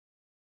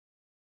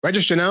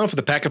Register now for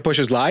the Packet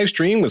Pushers live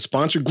stream with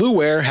sponsor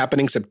Glueware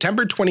happening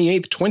September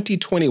 28th,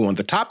 2021.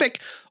 The topic,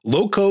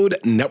 low-code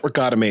network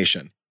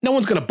automation. No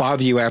one's going to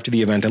bother you after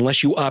the event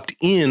unless you opt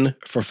in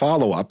for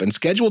follow-up, and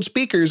scheduled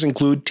speakers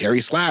include Terry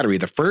Slattery,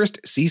 the first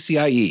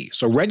CCIE.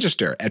 So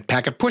register at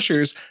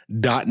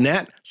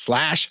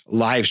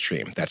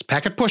packetpushers.net/livestream. That's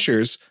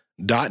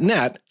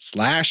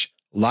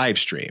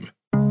packetpushers.net/livestream.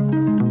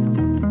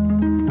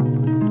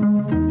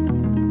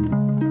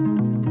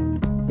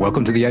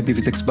 Welcome to the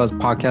IPv6 Buzz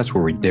podcast,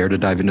 where we dare to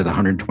dive into the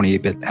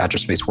 128-bit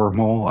address space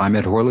wormhole. I'm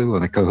Ed Horley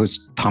with my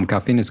co-host Tom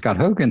Coffey and Scott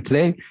Hogue, and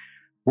today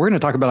we're going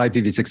to talk about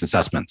IPv6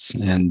 assessments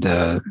and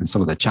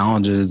some of the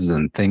challenges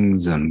and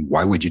things and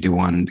why would you do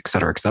one, et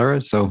cetera, et cetera.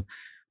 So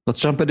let's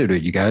jump into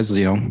it, you guys.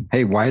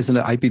 Hey, why isn't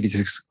an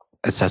IPv6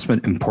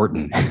 assessment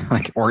important?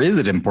 Or is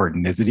it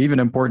important? Is it even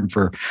important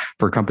for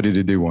a company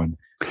to do one?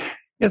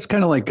 It's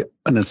kind of like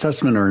an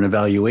assessment or an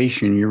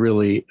evaluation. You're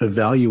really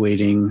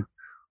evaluating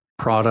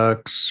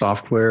products,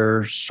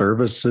 software,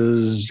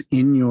 services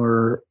in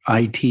your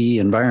IT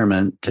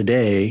environment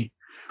today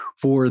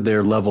for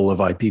their level of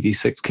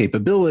IPv6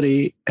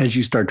 capability as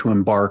you start to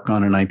embark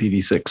on an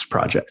IPv6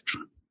 project.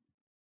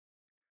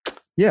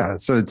 Yeah,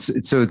 so it's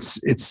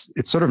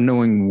sort of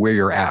knowing where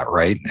you're at,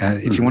 right?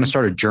 If you want to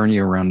start a journey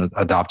around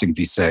adopting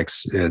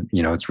V6,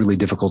 it's really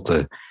difficult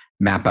to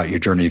map out your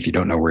journey if you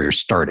don't know where you're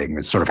starting.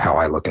 It's sort of how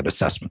I look at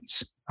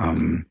assessments.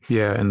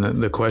 Yeah, and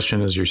the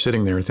question is, you're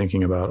sitting there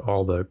thinking about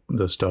all the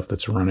stuff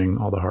that's running,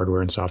 all the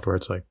hardware and software.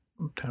 It's like,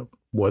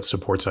 what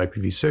supports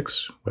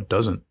IPv6? What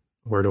doesn't?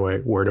 Where do I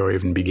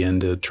even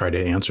begin to try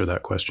to answer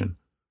that question?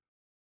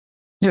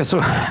 Yeah,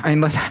 so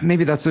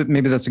maybe that's a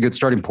good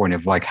starting point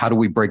of like, how do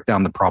we break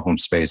down the problem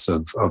space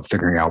of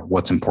figuring out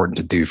what's important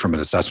to do from an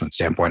assessment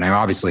standpoint? And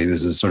obviously,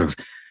 this is sort of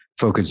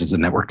focused as a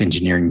network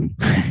engineering,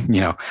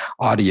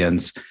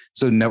 audience.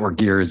 So network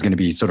gear is going to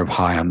be sort of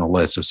high on the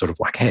list of sort of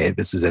like, hey,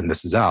 this is in,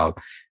 this is out.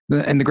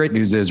 And the great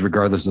news is,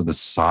 regardless of the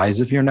size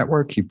of your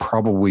network, you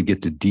probably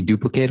get to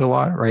deduplicate a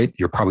lot, right?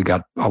 You're probably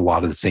got a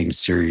lot of the same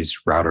series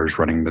routers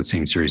running the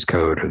same series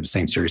code, or the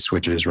same series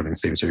switches running the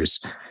same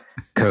series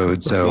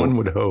code. So one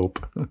would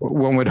hope,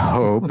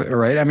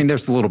 right? I mean,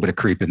 there's a little bit of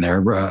creep in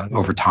there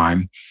over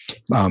time,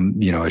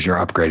 as you're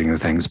upgrading the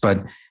things.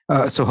 But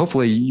so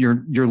hopefully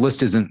your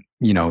list isn't,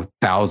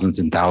 thousands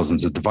and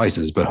thousands of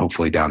devices, but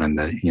hopefully down in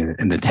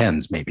the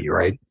tens, maybe,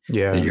 right?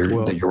 Yeah, that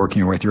you're working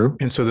your way through.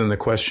 And so then the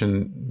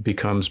question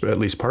becomes, at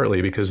least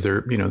partly, because there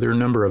are a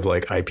number of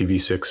like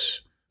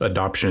IPv6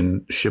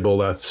 adoption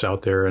shibboleths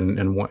out there,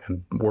 and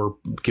we're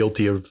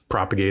guilty of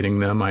propagating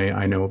them.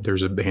 I know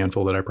there's a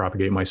handful that I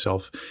propagate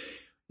myself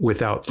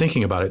without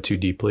thinking about it too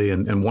deeply.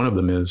 And one of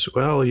them is,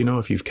 well,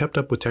 if you've kept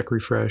up with Tech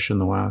Refresh in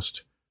the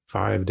last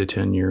 5 to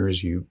 10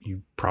 years, you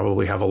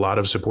probably have a lot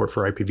of support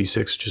for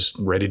IPv6 just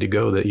ready to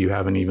go that you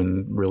haven't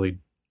even really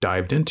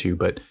dived into.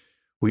 But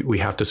we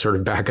have to sort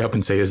of back up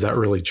and say, is that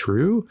really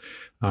true?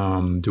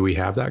 Do we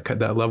have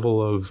that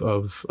level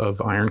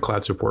of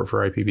ironclad support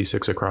for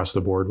IPv6 across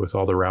the board with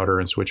all the router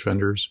and switch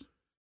vendors?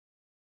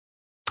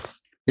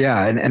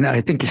 Yeah, and I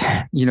think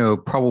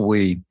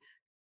probably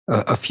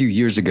a few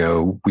years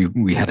ago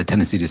we had a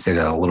tendency to say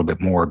that a little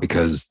bit more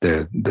because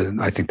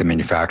I think the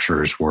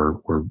manufacturers were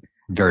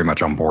very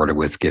much on board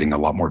with getting a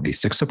lot more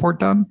V6 support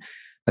done.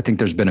 I think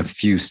there's been a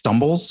few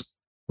stumbles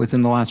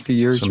within the last few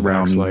years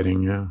around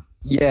backsliding,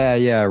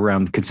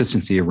 around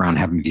consistency around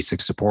having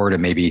V6 support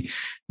and maybe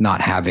not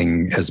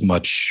having as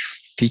much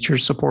feature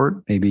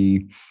support,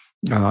 maybe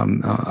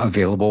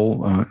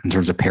available in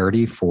terms of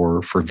parity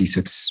for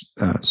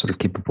V6 sort of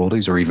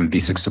capabilities, or even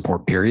V6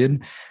 support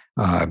period.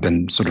 I've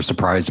been sort of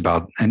surprised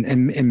about,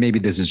 and maybe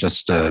this is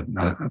just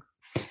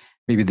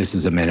maybe this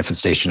is a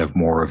manifestation of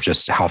more of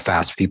just how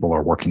fast people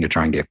are working to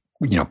try and get,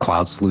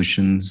 cloud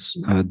solutions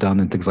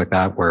done and things like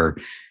that, where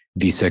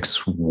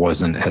V6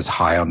 wasn't as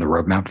high on the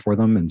roadmap for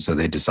them. And so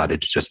they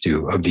decided to just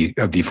do a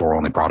V4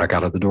 only product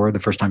out of the door the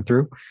first time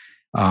through.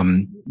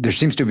 There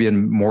seems to be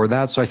more of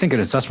that. So I think an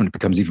assessment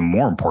becomes even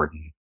more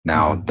important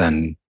now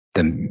than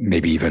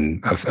maybe even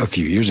a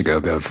few years ago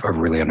of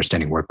really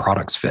understanding where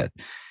products fit.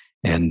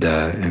 And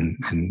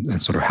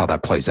sort of how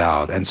that plays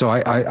out. And so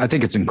I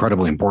think it's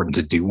incredibly important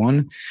to do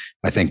one.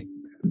 I think,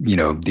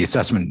 the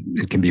assessment,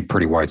 it can be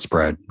pretty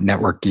widespread.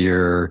 Network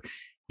gear,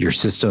 your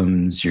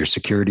systems, your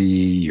security,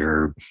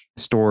 your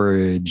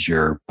storage,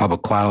 your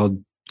public cloud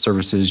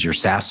services, your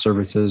SaaS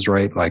services,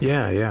 right? Like,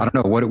 yeah. I don't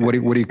know. What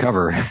do you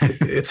cover?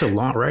 It's a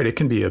lot, right? It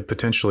can be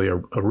potentially a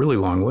really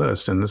long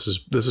list. And this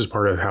is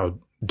part of how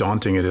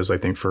daunting it is, I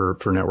think, for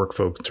network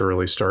folks to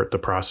really start the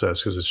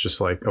process, because it's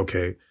just like,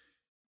 okay,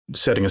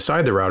 setting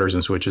aside the routers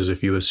and switches,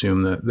 if you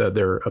assume that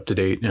they're up to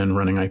date and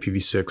running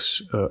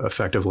IPv6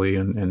 effectively,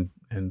 and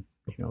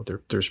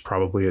there's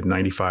probably a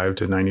 95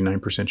 to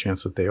 99%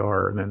 chance that they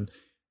are, and then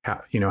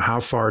how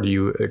far do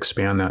you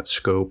expand that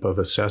scope of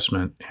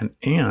assessment?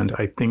 And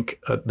I think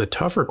the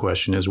tougher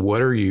question is,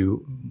 what are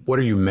you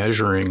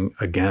measuring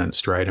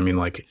against, right? I mean,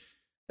 like,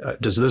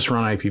 does this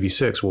run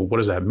IPv6? Well, what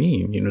does that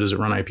mean? Does it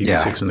run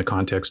IPv6 in the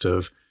context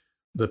of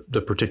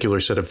the particular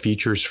set of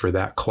features for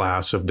that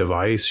class of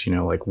device.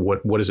 Like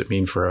what does it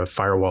mean for a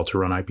firewall to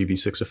run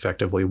IPv6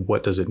 effectively?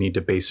 What does it need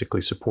to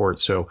basically support?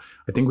 So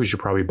I think we should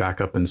probably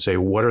back up and say,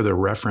 what are the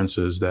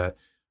references that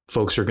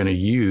folks are going to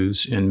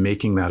use in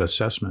making that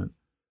assessment?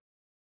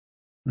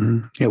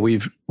 Mm-hmm. Yeah,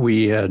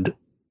 we had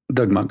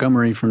Doug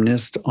Montgomery from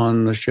NIST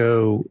on the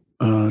show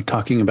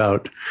talking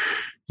about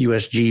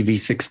USG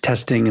v6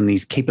 testing and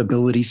these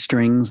capability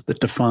strings that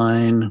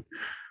define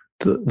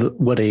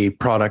what a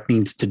product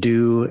needs to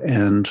do,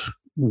 and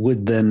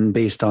would then,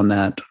 based on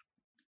that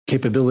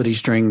capability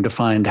string,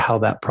 define how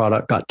that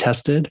product got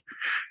tested.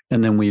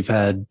 And then we've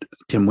had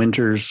Tim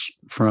Winters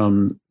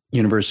from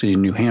University of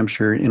New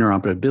Hampshire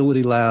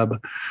Interoperability Lab.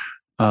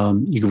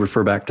 You can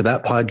refer back to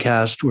that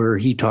podcast where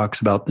he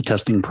talks about the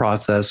testing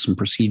process and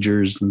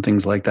procedures and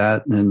things like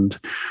that. And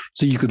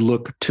so you could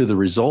look to the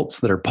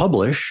results that are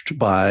published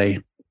by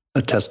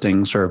a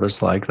testing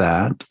service like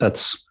that.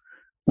 That's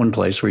one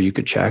place where you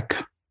could check.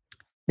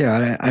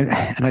 Yeah,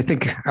 and I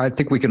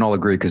think we can all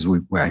agree, because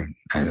I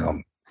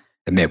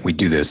admit we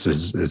do this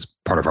as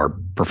part of our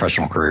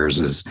professional careers,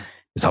 is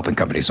helping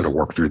companies sort of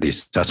work through the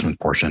assessment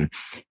portion.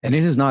 And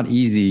it is not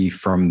easy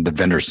from the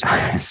vendor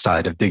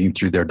side of digging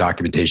through their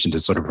documentation to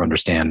sort of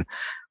understand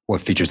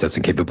what feature sets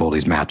and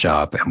capabilities match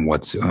up and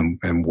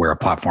and where a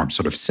platform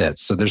sort of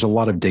sits. So there's a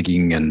lot of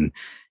digging and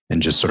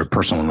just sort of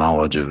personal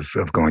knowledge of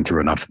going through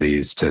enough of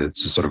these to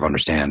sort of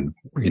understand,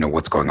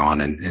 what's going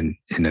on in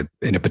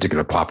a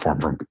particular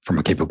platform from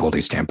a capability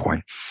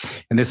standpoint.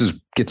 And this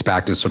gets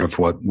back to sort of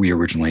what we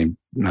originally,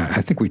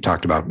 I think we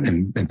talked about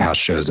in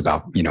past shows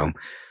about,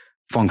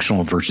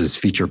 functional versus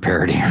feature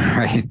parity,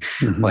 right?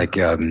 Mm-hmm. Like,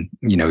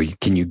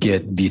 can you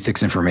get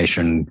v6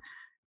 information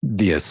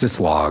via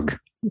syslog?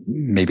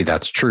 Maybe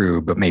that's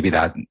true, but maybe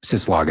that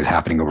syslog is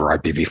happening over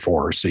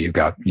IPv4. So you've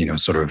got,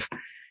 sort of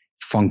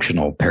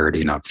functional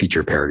parity, not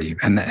feature parity.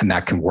 And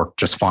that can work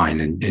just fine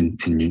in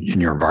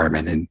your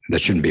environment, and that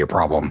shouldn't be a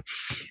problem.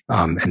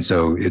 And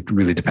so it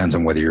really depends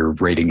on whether you're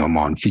rating them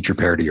on feature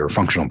parity or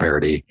functional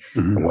parity.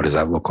 Mm-hmm. And what does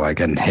that look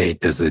like? And hey,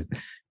 does it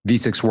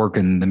v6 work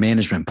in the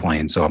management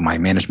plane? So my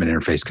management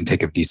interface can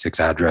take a v6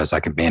 address, I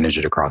can manage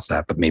it across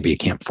that, but maybe it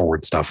can't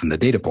forward stuff in the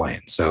data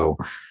plane. So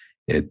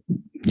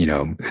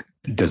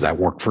does that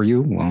work for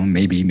you? Well,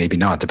 maybe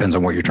not. Depends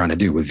on what you're trying to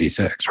do with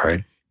v6,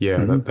 right? Yeah,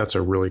 mm-hmm. That's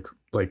a really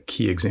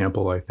key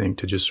example, I think,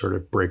 to just sort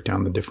of break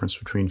down the difference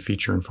between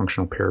feature and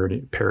functional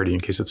parity in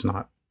case it's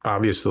not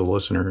obvious to the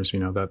listeners.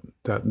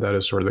 That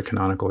is sort of the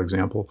canonical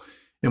example.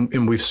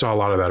 And we saw a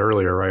lot of that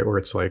earlier, right? Where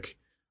it's like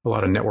a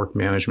lot of network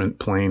management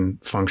plane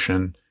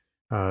function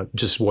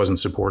just wasn't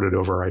supported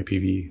over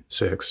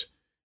IPv6.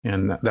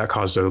 And that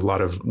caused a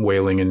lot of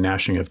wailing and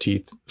gnashing of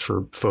teeth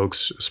for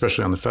folks,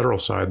 especially on the federal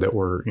side, that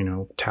were,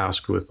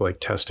 tasked with like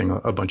testing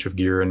a bunch of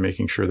gear and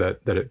making sure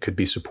that it could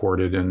be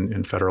supported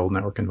in federal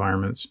network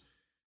environments.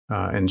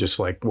 And just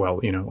like, well,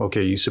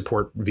 okay, you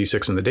support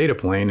v6 in the data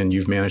plane and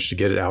you've managed to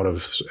get it out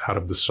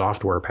of the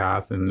software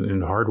path and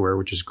into hardware,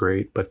 which is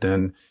great. But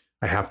then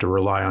I have to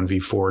rely on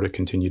v4 to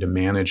continue to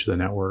manage the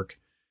network.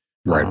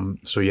 Right.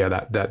 So yeah,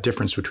 that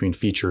difference between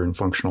feature and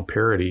functional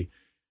parity,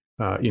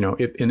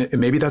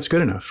 maybe that's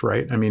good enough,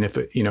 right? I mean,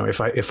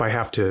 if I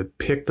have to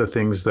pick the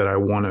things that I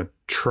want to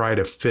try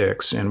to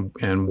fix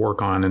and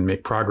work on and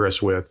make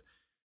progress with,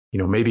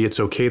 maybe it's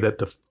okay that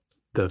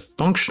the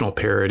functional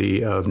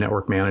parity of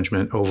network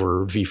management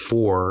over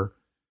v4,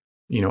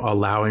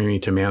 allowing me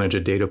to manage a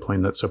data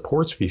plane that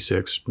supports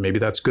v6, maybe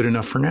that's good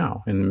enough for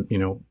now. And,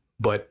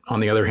 but on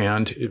the other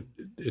hand,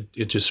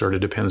 it just sort of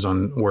depends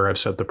on where I've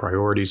set the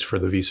priorities for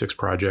the v6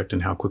 project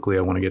and how quickly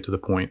I want to get to the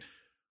point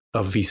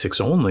of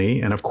v6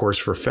 only. And of course,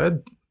 for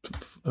Fed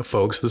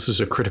folks, this is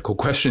a critical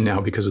question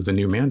now because of the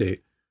new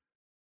mandate.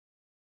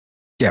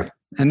 Yeah.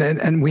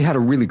 And we had a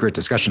really great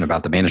discussion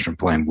about the management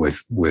plane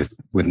with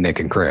Nick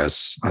and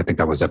Chris. I think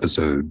that was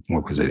episode,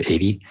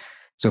 80?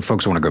 So if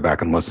folks want to go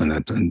back and listen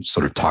and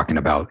sort of talking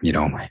about,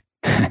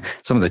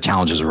 some of the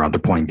challenges around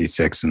deploying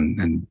v6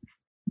 and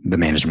the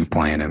management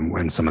plane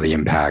and some of the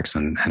impacts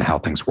and how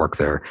things work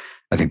there.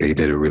 I think they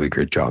did a really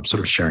great job sort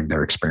of sharing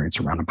their experience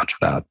around a bunch of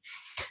that.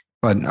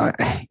 But,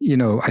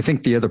 I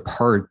think the other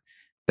part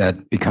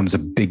that becomes a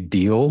big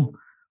deal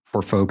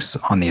for folks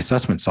on the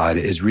assessment side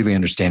is really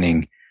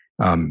understanding,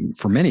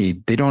 for many,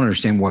 they don't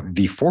understand what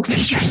v4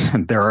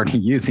 features they're already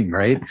using,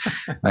 right?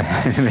 I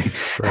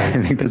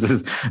think this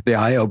is the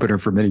eye opener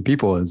for many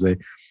people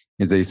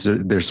they're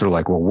sort of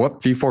like, well,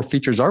 what v4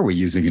 features are we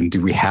using? And do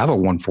we have a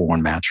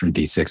 1-for-1 match from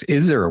v6?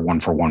 Is there a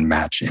 1-for-1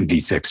 match in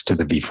v6 to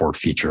the v4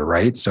 feature,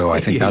 right? So I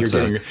think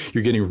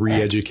you're getting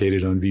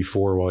re-educated on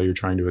v4 while you're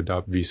trying to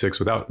adopt v6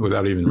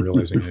 without even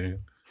realizing it.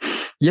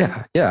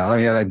 Yeah. I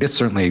mean, this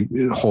certainly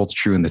holds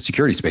true in the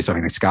security space. I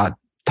mean, Scott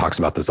talks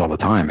about this all the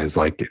time is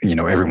like,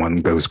 everyone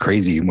goes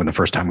crazy when the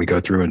first time we go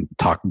through and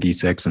talk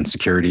V6 and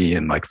security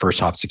and like first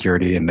hop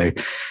security. And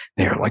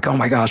they're like, oh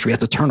my gosh, we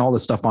have to turn all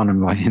this stuff on.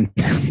 And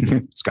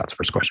Scott's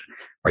first question,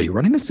 are you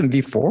running this in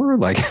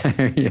V4? Like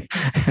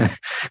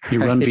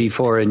you run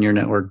V4 in your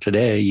network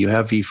today, you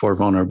have V4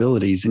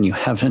 vulnerabilities and you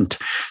haven't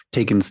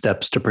taken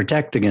steps to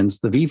protect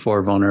against the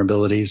V4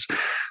 vulnerabilities.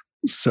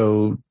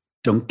 So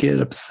don't get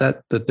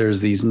upset that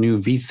there's these new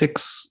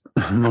V6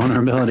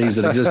 vulnerabilities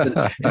that exist.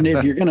 And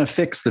if you're going to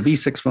fix the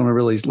V6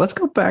 vulnerabilities, let's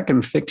go back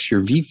and fix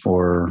your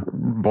V4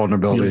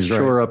 vulnerabilities.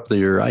 Shore up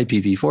your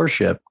IPv4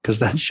 ship, because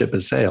that ship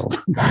has sailed.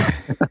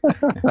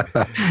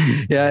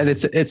 Yeah, and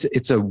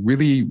it's a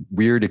really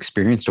weird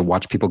experience to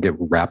watch people get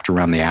wrapped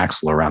around the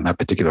axle around that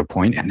particular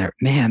point,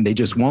 and they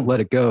just won't let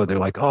it go. They're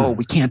like, oh,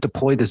 we can't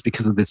deploy this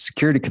because of this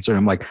security concern.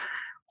 I'm like,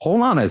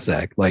 hold on a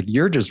sec. Like,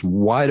 you're just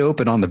wide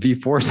open on the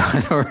V4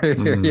 side over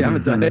here. You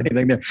haven't done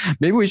anything there.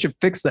 Maybe we should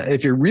fix that.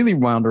 If you're really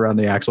wound around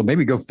the axle,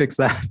 maybe go fix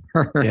that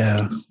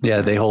first.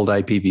 Yeah. They hold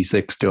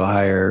IPv6 to a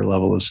higher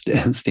level of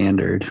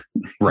standard.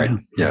 Right.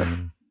 Yeah.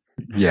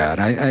 Yeah.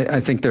 And I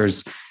think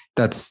that's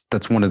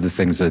one of the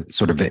things that's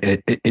sort of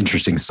an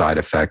interesting side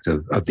effect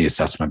of the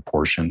assessment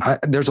portion.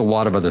 There's a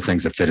lot of other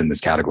things that fit in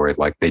this category.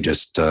 Like they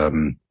just,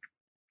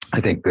 I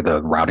think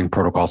the routing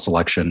protocol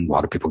selection, a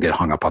lot of people get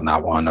hung up on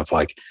that one of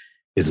like,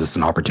 is this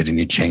an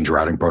opportunity to change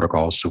routing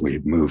protocols? Should we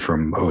move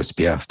from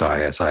OSPF to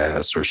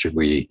ISIS, or should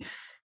we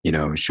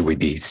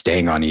be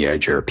staying on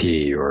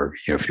EIGRP, or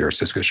if you're a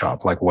Cisco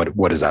shop, like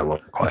what does that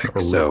look like?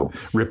 So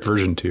RIP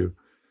version 2.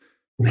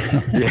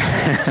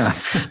 Yeah,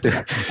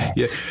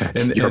 yeah,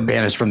 and you're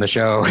banished from the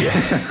show.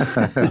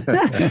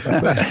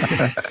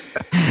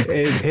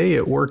 Hey,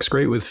 it works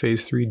great with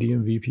Phase 3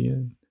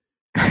 DMVPN.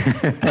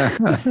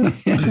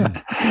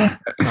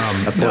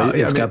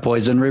 It's got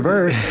poison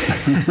reverse.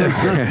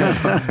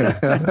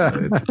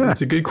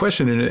 It's a good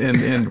question,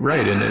 and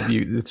right, and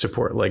it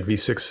support like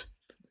V6.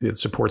 It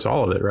supports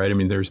all of it, right? I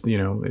mean, there's at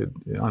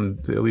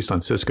least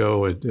on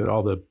Cisco,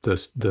 all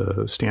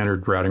the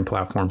standard routing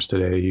platforms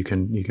today, you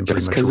can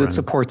just because it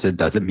supports it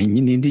doesn't mean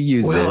you need to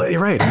use it. Well,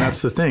 right, and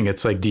that's the thing.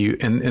 It's like, do you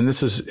and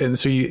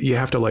so you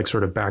have to like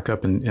sort of back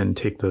up and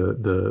take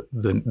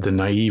the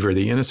naive or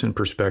the innocent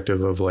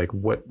perspective of like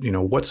what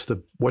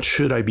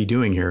should I be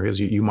doing here? Because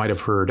you might have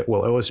heard,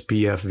 well,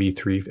 OSPF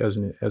v3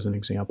 as an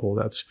example.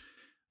 That's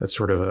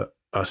sort of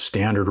a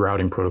standard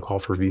routing protocol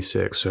for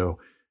V6. So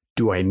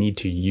do I need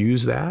to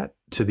use that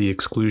to the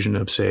exclusion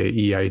of, say,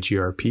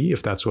 EIGRP,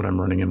 if that's what I'm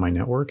running in my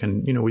network?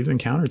 And, we've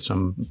encountered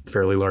some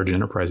fairly large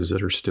enterprises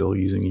that are still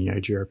using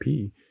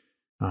EIGRP.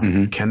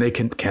 Can they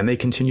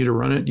continue to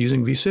run it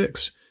using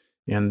V6?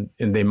 And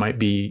they might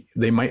be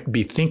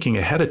thinking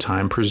ahead of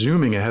time,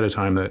 presuming ahead of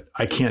time that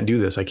I can't do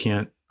this. I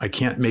can't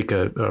make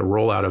a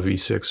rollout of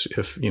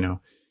V6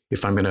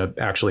 if I'm going to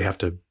actually have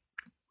to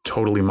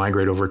totally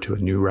migrate over to a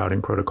new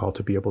routing protocol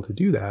to be able to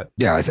do that.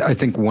 Yeah, I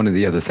think one of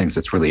the other things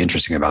that's really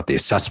interesting about the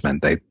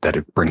assessment that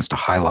it brings to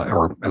highlight,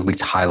 or at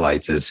least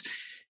highlights, is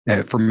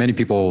for many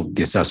people,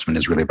 the assessment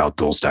is really about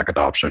dual stack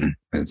adoption,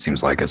 it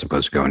seems like, as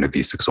opposed to going to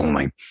V6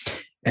 only.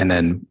 And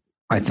then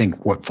I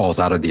think what falls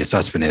out of the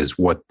assessment is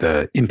what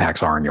the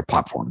impacts are on your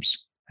platforms.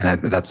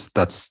 And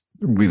that's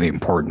really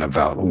important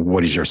about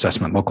what does your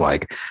assessment look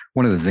like.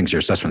 One of the things your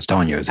assessment's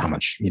telling you is how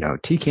much,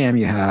 TCAM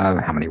you have,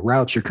 how many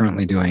routes you're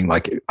currently doing,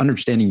 like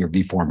understanding your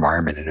V4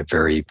 environment in a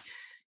very,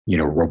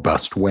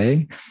 robust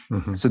way,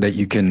 so that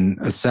you can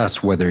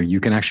assess whether you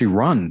can actually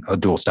run a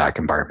dual stack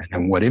environment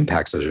and what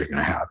impacts those are going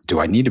to have.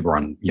 Do I need to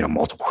run,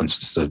 multiple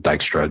instances of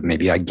Dijkstra?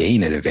 Maybe I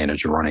gain an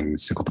advantage of running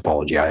single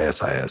topology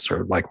ISIS,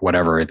 or like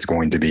whatever it's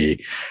going to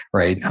be,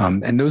 right?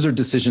 And those are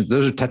decisions,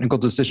 those are technical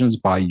decisions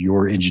by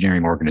your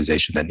engineering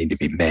organization that need to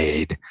be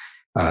made,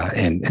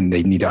 and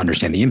they need to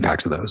understand the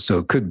impacts of those. So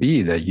it could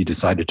be that you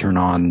decide to turn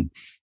on,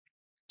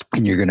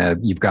 and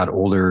you've got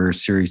older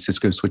series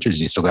Cisco switches,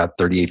 you still got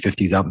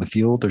 3850s out in the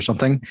field or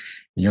something. And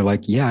you're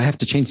like, yeah, I have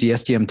to change the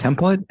SDM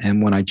template.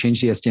 And when I change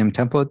the SDM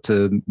template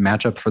to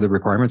match up for the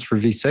requirements for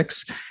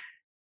V6,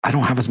 I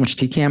don't have as much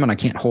TCAM and I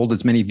can't hold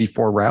as many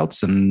V4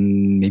 routes.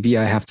 And maybe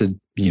I have to,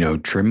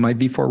 trim my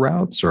V4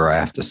 routes, or I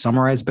have to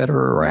summarize better,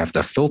 or I have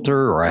to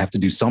filter, or I have to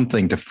do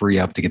something to free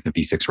up to get the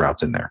V6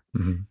 routes in there.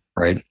 Mm-hmm.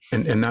 Right.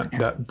 And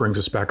that brings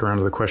us back around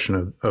to the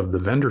question of the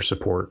vendor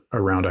support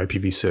around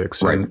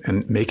IPv6, right,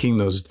 and making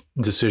those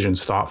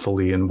decisions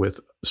thoughtfully and with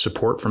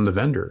support from the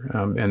vendor.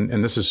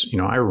 And this is,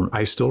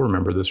 I still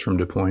remember this from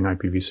deploying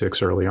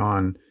IPv6 early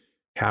on,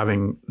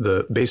 having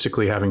the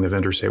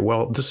vendor say,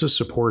 well, this is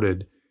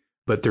supported,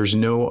 but there's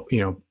no,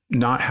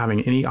 not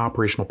having any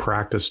operational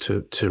practice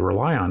to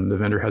rely on. The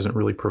vendor hasn't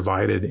really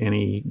provided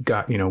any,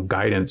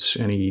 guidance,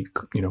 any,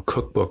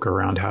 cookbook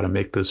around how to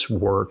make this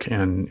work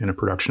in a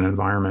production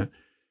environment.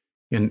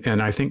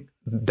 And I think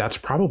that's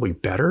probably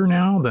better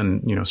now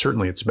than,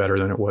 certainly it's better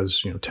than it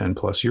was, 10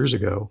 plus years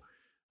ago.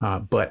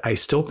 But I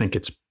still think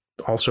it's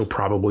also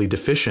probably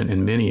deficient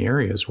in many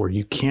areas where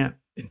you can't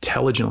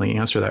intelligently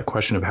answer that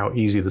question of how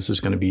easy this is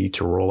going to be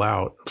to roll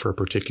out for a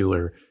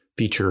particular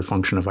feature or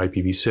function of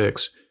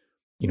IPv6.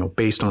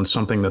 based on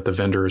something that the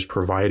vendor is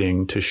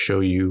providing to show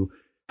you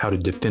how to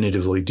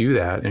definitively do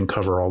that and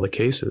cover all the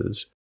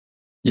cases.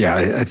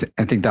 Yeah,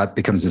 I think that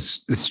becomes a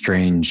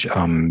strange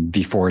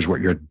V4 is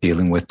what you're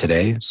dealing with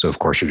today. So of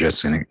course you're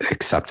just going to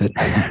accept it,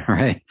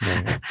 right?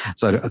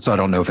 So I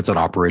don't know if it's an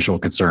operational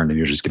concern and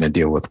you're just going to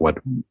deal with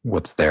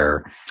what's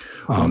there.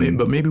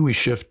 But maybe we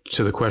shift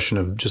to the question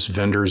of just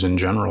vendors in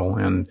general.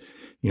 And,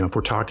 if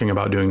we're talking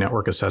about doing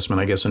network assessment,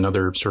 I guess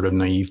another sort of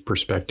naive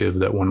perspective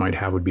that one might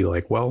have would be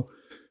like, well,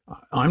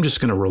 I'm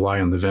just going to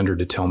rely on the vendor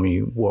to tell me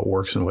what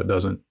works and what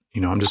doesn't.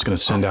 I'm just going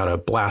to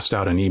blast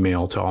out an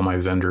email to all my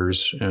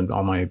vendors and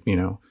all my,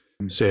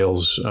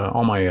 sales,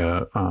 all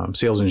my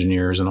sales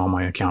engineers and all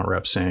my account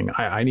reps saying,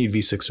 I need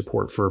V6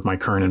 support for my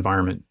current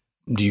environment.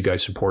 Do you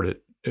guys support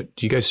it? Do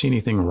you guys see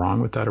anything wrong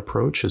with that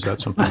approach? Is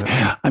that something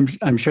that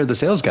I'm sure the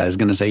sales guy is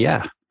going to say,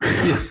 yeah.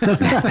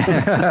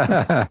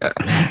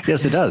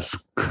 Yes, it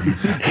does.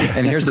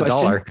 And here's the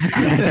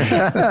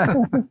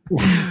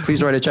 $1.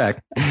 Please write a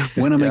check.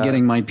 When am I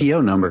getting my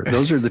PO number?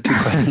 Those are the two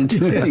questions.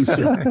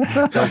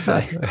 They'll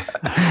say.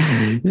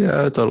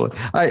 Yeah, totally.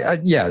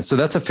 So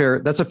that's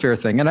a fair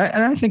thing. And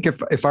I think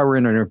if I were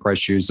in enterprise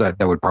shoes, that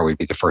would probably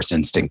be the first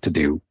instinct to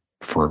do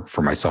for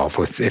myself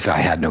if I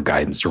had no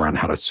guidance around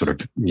how to sort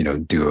of,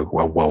 do a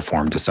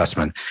well-formed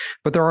assessment.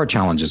 But there are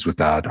challenges with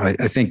that.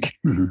 I think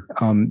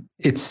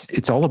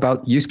it's all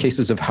about use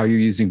cases of how you're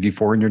using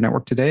V4 in your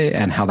network today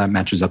and how that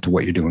matches up to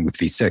what you're doing with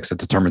V6. It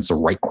determines the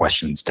right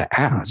questions to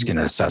ask in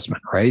an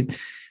assessment, right?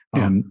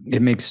 Yeah.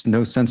 It makes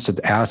no sense to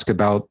ask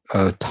about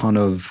a ton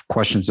of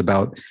questions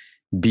about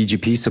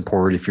BGP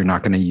support if you're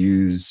not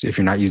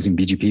using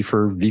BGP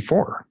for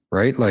V4,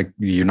 right? Like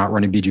you're not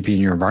running BGP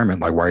in your environment.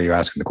 Like, why are you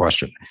asking the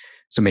question?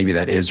 So maybe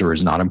that is or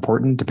is not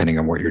important depending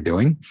on what you're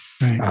doing.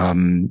 Right.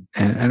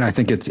 And I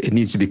think it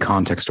needs to be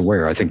context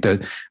aware. I think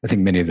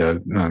many of the,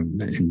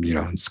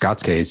 in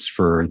Scott's case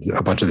for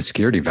a bunch of the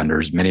security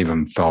vendors, many of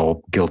them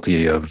fell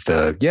guilty of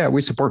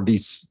we support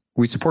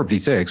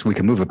V6. We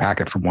can move a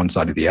packet from one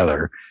side to the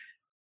other.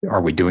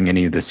 Are we doing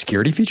any of the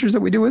security features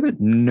that we do with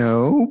it?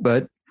 No,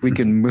 but we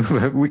can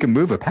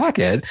move a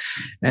packet,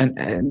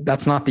 and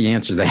that's not the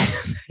answer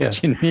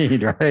that you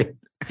need, right?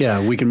 Yeah,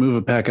 we can move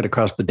a packet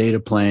across the data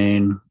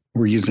plane.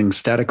 We're using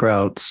static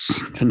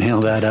routes to nail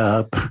that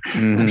up.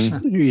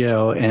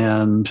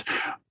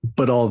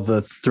 But all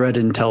the threat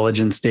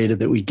intelligence data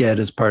that we get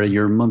as part of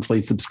your monthly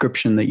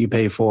subscription that you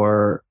pay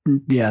for,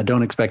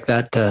 don't expect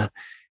that to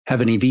have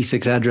any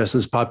V6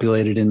 addresses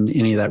populated in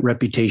any of that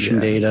reputation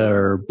data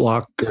or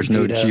block. There's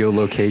no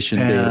geolocation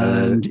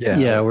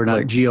data. We're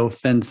not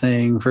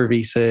geofencing for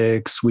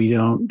V6. We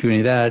don't do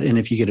any of that. And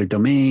if you get a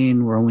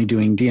domain, we're only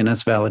doing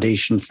DNS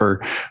validation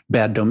for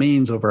bad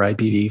domains over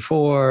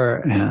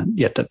IPv4. And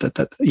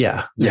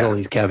there's all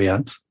these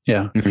caveats.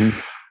 Yeah. Mm-hmm.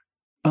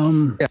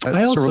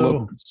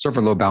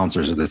 Server load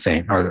balancers are the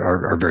same,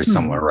 are very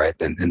similar, right?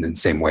 In the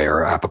same way,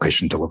 our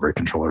application delivery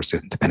controllers,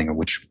 depending on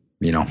which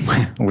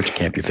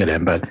camp you fit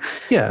in, but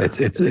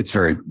it's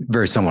very,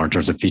 very similar in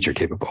terms of feature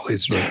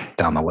capabilities right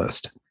down the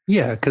list.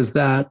 Yeah, because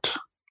that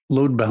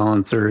load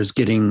balancer is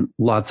getting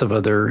lots of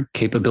other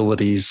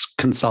capabilities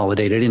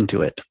consolidated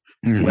into it.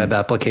 Mm-hmm. Web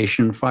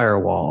application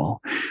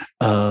firewall,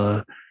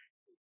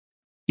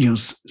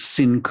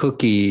 SYN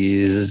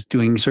cookies,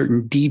 doing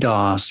certain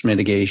DDoS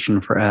mitigation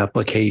for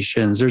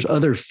applications. There's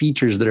other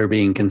features that are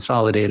being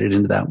consolidated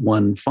into that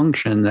one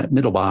function, that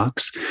middle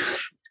box.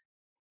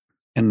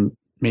 And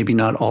maybe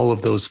not all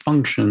of those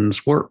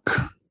functions work.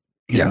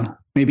 You know,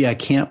 maybe I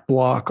can't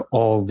block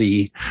all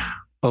the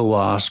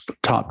OWASP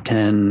top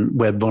 10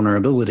 web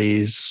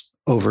vulnerabilities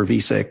over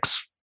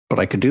V6, but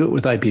I could do it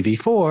with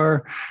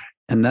IPv4.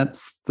 And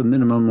that's the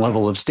minimum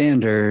level of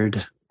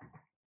standard,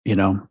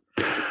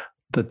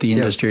 that the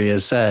industry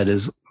has said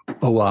is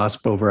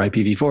OWASP over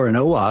IPv4. And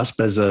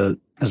OWASP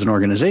as an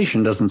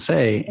organization doesn't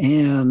say,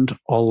 and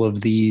all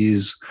of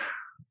these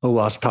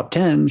OWASP top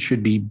 10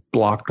 should be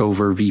blocked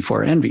over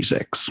V4 and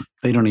V6.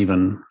 They don't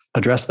even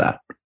address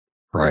that.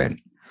 Right.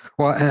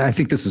 Well, and I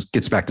think this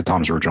gets back to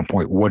Tom's original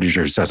point. What does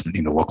your assessment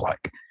need to look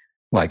like?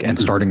 And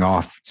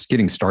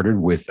getting started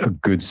with a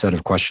good set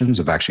of questions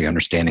of actually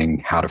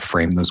understanding how to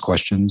frame those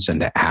questions and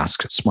to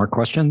ask smart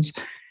questions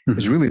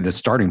is really the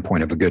starting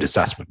point of a good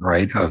assessment,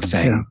 right? Of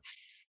saying,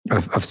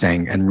 of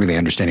saying, and really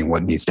understanding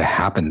what needs to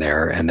happen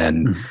there, and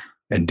then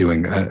and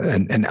doing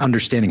and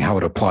understanding how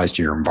it applies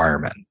to your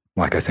environment.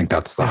 I think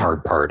that's the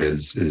hard part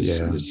is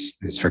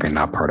figuring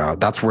that part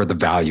out. That's where the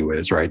value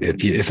is, right?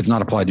 If it's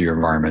not applied to your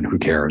environment, who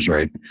cares,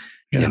 right? At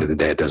the end of the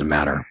day, it doesn't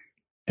matter.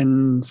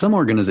 And some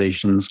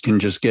organizations can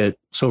just get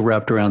so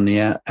wrapped around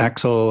the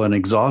axle and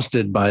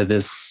exhausted by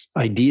this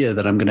idea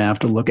that I'm going to have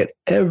to look at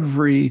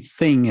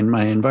everything in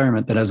my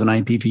environment that has an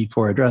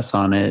IPv4 address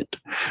on it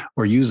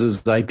or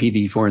uses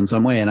IPv4 in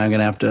some way, and I'm going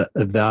to have to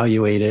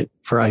evaluate it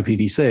for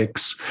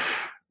IPv6.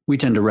 We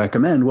tend to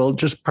recommend,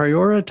 just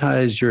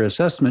prioritize your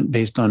assessment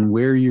based on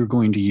where you're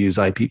going to use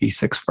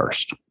IPv6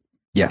 first.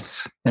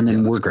 Yes. And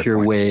then work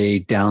your way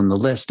down the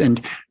list.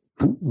 And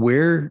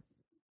where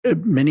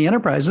many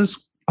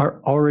enterprises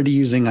are already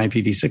using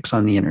IPv6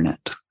 on the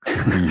internet.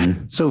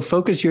 Mm-hmm. So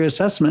focus your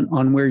assessment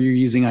on where you're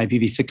using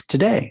IPv6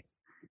 today.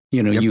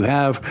 You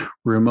have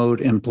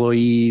remote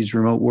employees,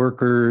 remote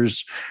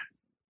workers,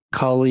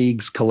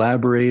 colleagues,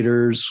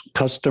 collaborators,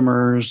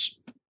 customers,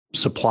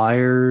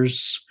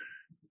 suppliers,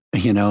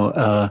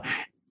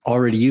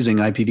 already using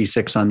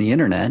IPv6 on the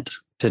internet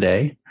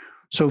today.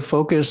 So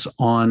focus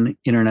on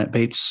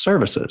internet-based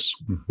services.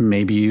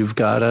 Maybe you've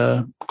got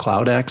a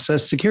cloud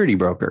access security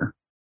broker,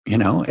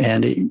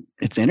 and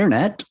it's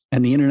internet,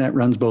 and the internet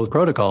runs both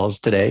protocols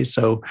today.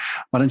 So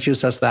why don't you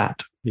assess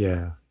that?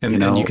 Yeah, and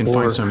you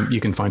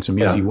can find some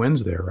easy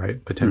wins there,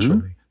 right?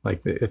 Potentially,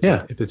 like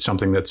if it's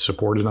something that's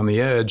supported on the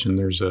edge, and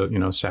there's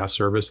a SaaS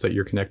service that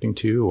you're connecting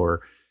to,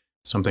 or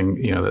something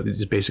that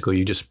is basically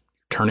you just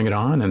turning it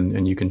on,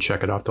 and you can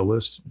check it off the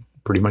list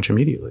pretty much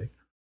immediately.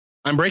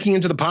 I'm breaking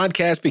into the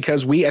podcast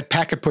because we at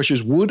Packet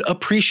Pushers would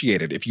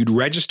appreciate it if you'd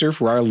register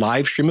for our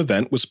live stream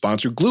event with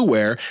sponsor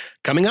Glueware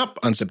coming up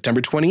on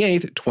September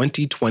 28th,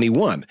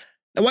 2021.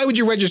 Now, why would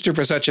you register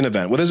for such an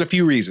event? Well, there's a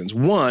few reasons.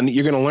 One,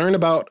 you're going to learn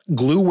about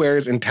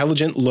Glueware's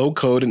intelligent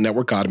low-code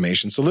network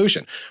automation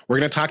solution. We're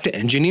going to talk to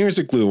engineers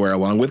at Glueware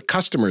along with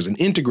customers and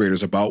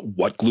integrators about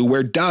what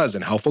Glueware does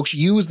and how folks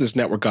use this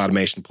network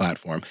automation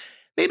platform.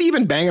 Maybe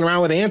even banging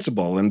around with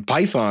Ansible and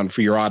Python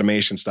for your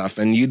automation stuff,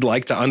 and you'd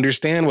like to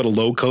understand what a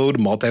low-code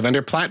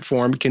multi-vendor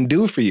platform can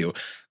do for you.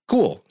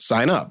 Cool.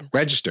 Sign up.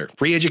 Register.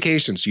 Free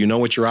education so you know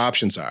what your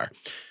options are.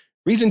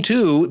 Reason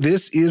two,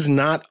 this is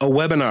not a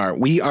webinar.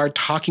 We are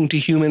talking to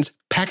humans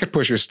Packet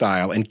Pusher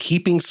style and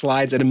keeping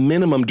slides at a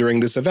minimum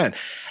during this event.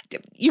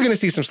 You're going to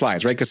see some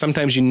slides, right? Because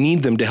sometimes you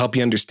need them to help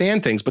you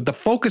understand things. But the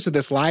focus of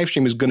this live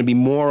stream is going to be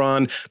more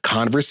on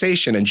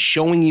conversation and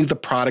showing you the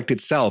product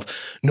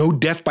itself. No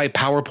death by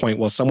PowerPoint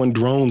while someone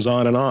drones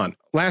on and on.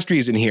 Last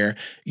reason here,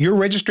 your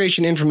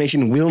registration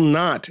information will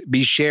not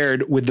be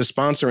shared with the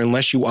sponsor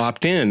unless you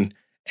opt in.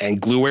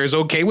 And Glueware's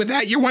okay with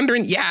that? You're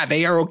wondering? Yeah,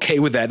 they are okay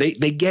with that. They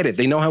get it.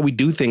 They know how we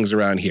do things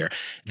around here.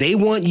 They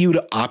want you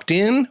to opt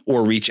in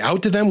or reach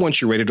out to them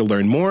once you're ready to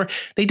learn more.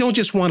 They don't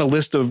just want a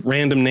list of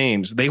random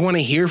names. They want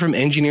to hear from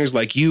engineers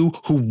like you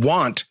who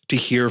want to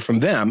hear from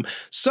them.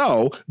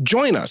 So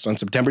join us on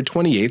September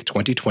 28th,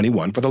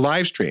 2021 for the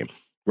live stream.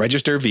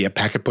 Register via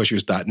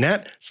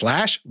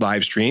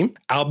packetpushers.net/livestream.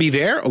 I'll be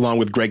there along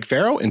with Greg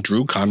Farrow and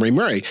Drew Conry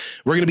Murray.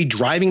 We're going to be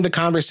driving the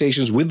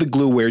conversations with the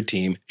Glueware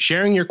team,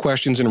 sharing your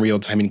questions in real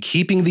time and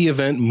keeping the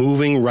event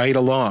moving right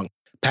along.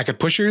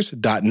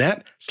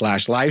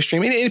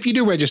 packetpushers.net/livestream. And if you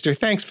do register,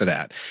 thanks for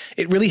that.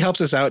 It really helps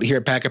us out here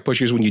at Packet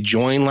Pushers when you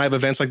join live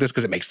events like this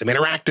because it makes them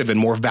interactive and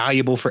more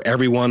valuable for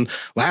everyone.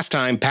 Last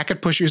time,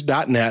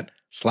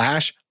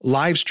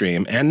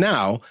 packetpushers.net/livestream. And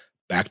now,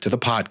 back to the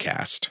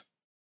podcast.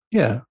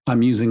 Yeah,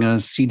 I'm using a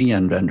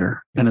CDN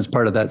vendor. And as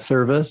part of that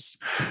service,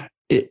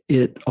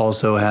 it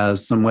also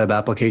has some web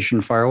application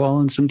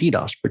firewall and some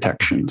DDoS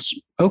protections.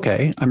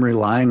 Okay, I'm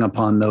relying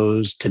upon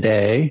those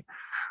today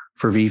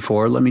for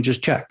V4. Let me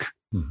just check.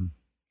 I'm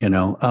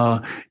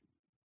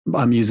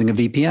using a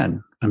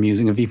VPN. I'm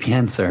using a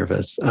VPN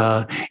service.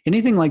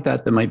 Anything like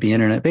that might be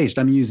internet-based.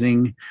 I'm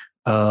using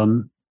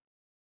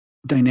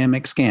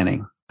dynamic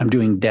scanning. I'm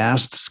doing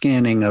DAST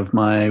scanning of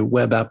my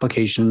web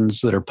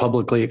applications that are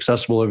publicly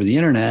accessible over the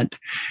internet.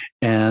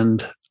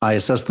 And I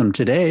assess them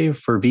today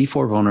for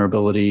V4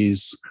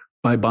 vulnerabilities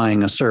by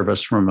buying a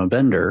service from a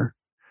vendor.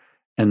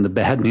 And the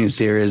bad news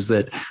here is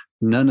that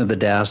none of the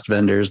DAST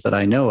vendors that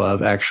I know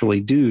of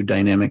actually do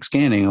dynamic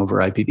scanning over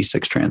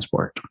IPv6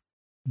 transport.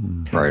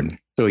 Right.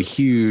 So a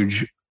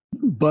huge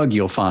bug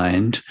you'll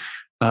find.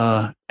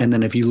 And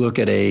then if you look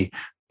at a,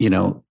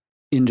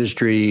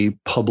 industry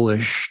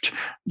published,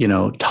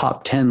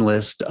 top 10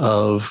 list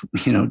of,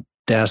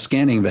 DAST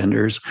scanning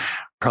vendors,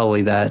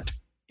 probably that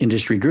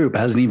industry group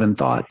hasn't even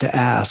thought to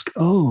ask,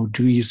 do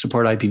you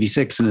support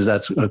IPv6? And is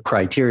that a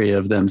criteria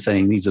of them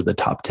saying these are the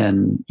top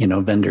 10,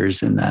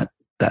 vendors in that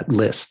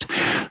list?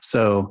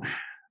 So,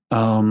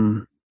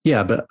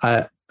 but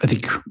I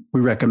think we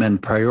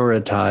recommend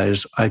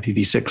prioritize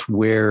IPv6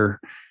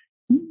 where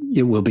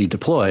it will be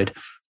deployed.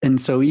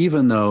 And so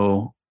even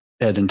though,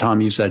 Ed and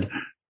Tom, you said,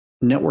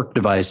 network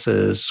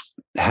devices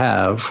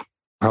have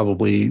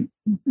probably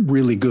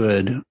really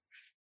good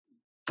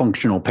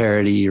functional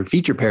parity or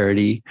feature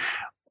parity.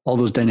 All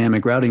those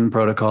dynamic routing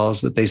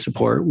protocols that they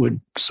support would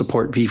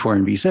support V4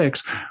 and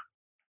V6.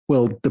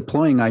 Well,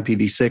 deploying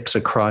IPv6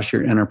 across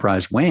your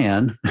enterprise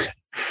WAN,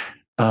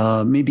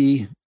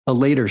 maybe a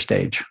later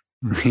stage,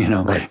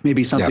 right.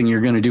 Maybe something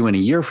you're going to do in a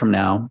year from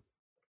now.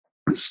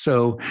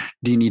 So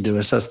do you need to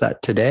assess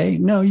that today?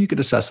 No, you could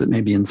assess it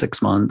maybe in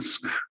 6 months,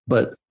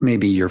 but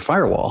maybe your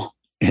firewall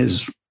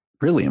is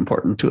really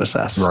important to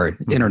assess. Right.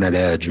 Internet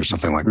edge or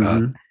something like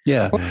that.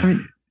 Yeah.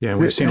 Well, Yeah,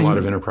 we've seen a lot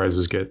of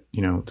enterprises get,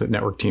 the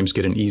network teams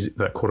get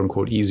that quote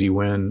unquote easy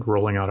win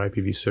rolling out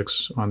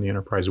IPv6 on the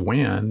enterprise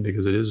WAN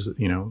because it is,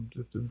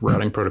 the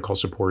routing protocol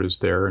support is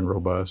there and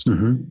robust.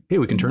 Mm-hmm. Hey,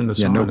 we can turn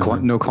this on. No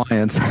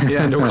clients.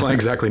 Yeah, no client,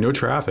 exactly. No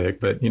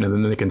traffic. But,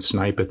 then they can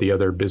snipe at the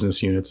other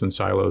business units and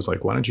silos.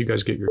 Like, why don't you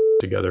guys get your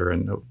together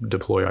and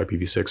deploy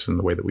IPv6 in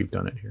the way that we've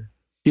done it here?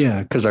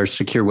 Yeah, because our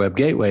secure web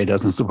gateway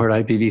doesn't support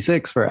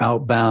IPv6 for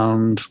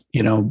outbound,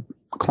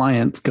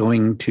 clients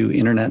going to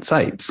internet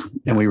sites.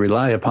 And we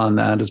rely upon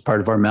that as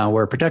part of our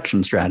malware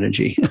protection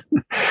strategy.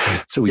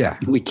 So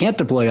we can't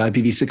deploy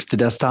IPv6 to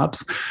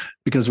desktops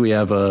because we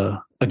have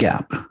a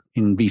gap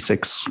in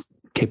v6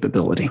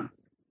 capability.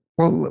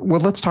 Well,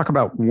 let's talk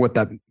about what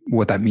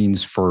that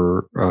means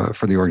for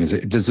the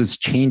organization. Does this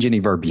change any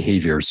of our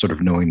behavior, sort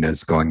of knowing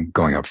this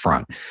going up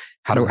front?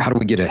 How do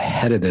we get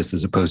ahead of this,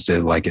 as opposed to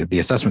like the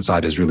assessment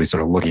side is really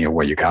sort of looking at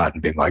what you got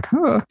and being like,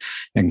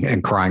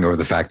 and crying over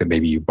the fact that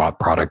maybe you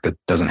bought product that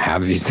doesn't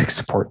have v6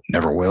 support,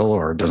 never will,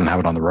 or doesn't have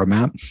it on the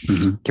roadmap.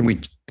 Mm-hmm.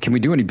 Can we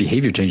do any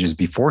behavior changes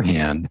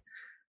beforehand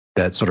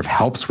that sort of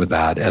helps with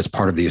that as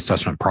part of the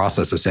assessment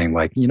process of saying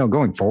like,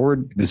 going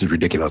forward, this is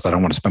ridiculous. I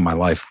don't want to spend my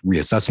life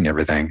reassessing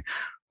everything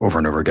over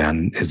and over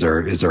again. Is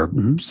there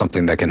mm-hmm.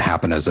 something that can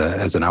happen as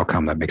an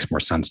outcome that makes more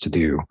sense to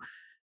do?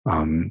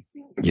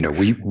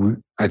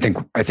 I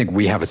think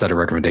we have a set of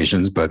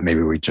recommendations, but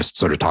maybe we just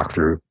sort of talk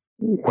through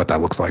what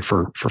that looks like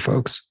for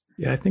folks.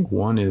 Yeah, I think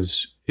one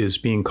is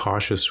being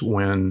cautious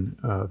when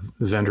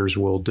vendors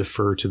will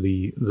defer to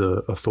the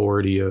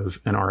authority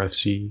of an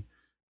RFC.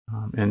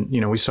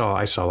 I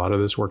saw a lot of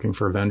this working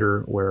for a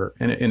vendor where,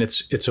 and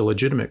it's a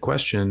legitimate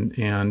question.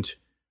 And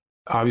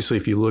obviously,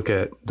 if you look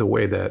at the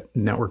way that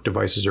network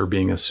devices are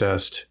being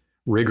assessed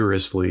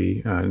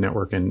rigorously,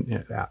 network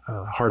and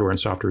hardware and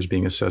software is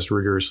being assessed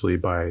rigorously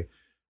by,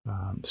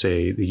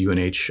 say, the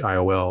UNH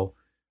IOL,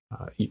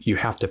 you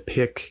have to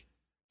pick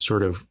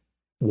sort of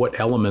what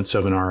elements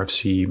of an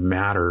RFC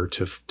matter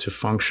to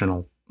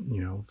functional,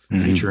 mm-hmm.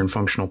 feature and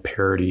functional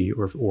parity,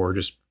 or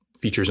just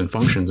features and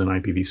functions in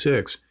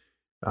IPv6.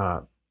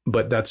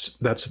 But that's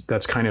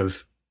kind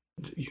of,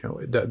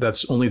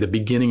 that's only the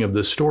beginning of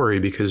the story,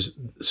 because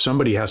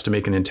somebody has to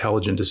make an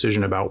intelligent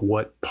decision about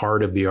what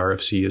part of the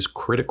RFC is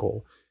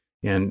critical.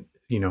 And,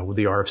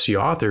 the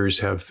RFC authors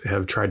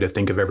have tried to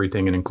think of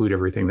everything and include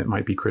everything that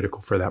might be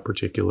critical for that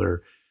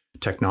particular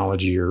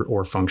technology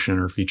or function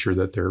or feature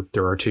that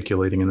they're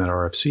articulating in that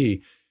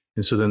RFC.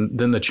 And so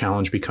then the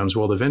challenge becomes,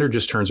 well, the vendor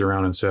just turns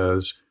around and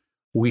says,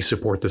 we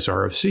support this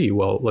RFC.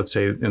 Well, let's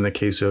say in the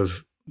case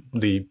of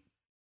the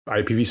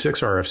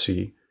IPv6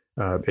 RFC,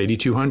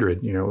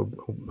 8200,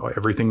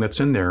 everything that's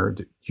in there,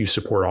 you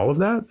support all of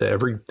that?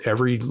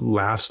 Every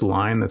last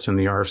line that's in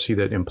the RFC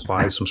that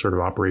implies some sort of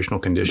operational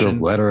condition.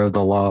 The letter of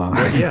the law.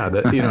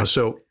 Yeah,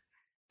 so,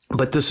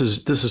 but this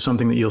is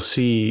something that you'll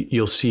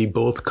see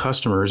both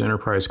customers,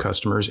 enterprise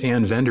customers,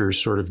 and vendors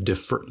sort of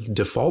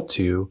default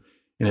to.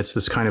 And it's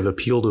this kind of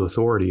appeal to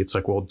authority. It's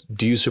like, well,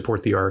 do you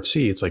support the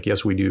RFC? It's like,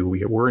 yes, we do.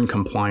 We're in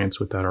compliance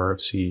with that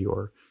RFC,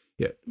 or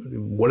yeah.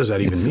 What does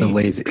that even mean?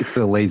 It's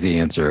the lazy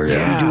answer.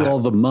 Yeah. We do all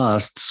the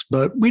musts,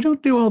 but we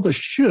don't do all the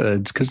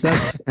shoulds because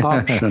that's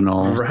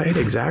optional. Right,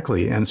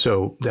 exactly. And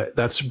so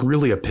that's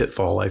really a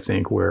pitfall, I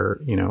think,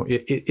 where,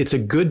 it's a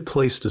good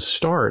place to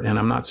start. And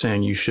I'm not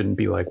saying you shouldn't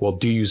be like, well,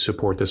 do you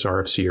support this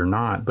RFC or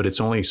not? But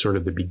it's only sort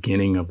of the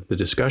beginning of the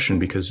discussion,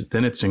 because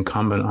then it's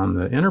incumbent on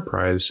the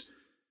enterprise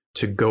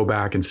to go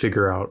back and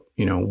figure out,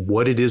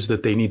 what it is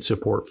that they need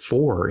support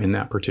for in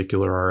that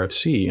particular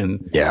RFC.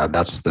 And yeah,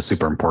 that's the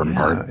super important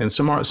part. And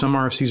some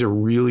RFCs are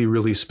really,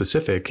 really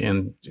specific.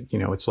 And,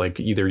 it's like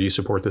either you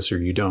support this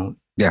or you don't.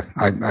 Yeah,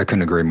 I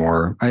couldn't agree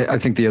more. I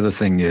think the other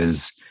thing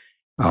is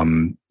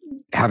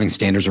having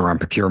standards around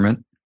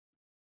procurement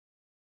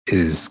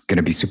is going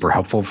to be super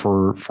helpful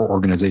for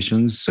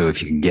organizations. So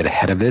if you can get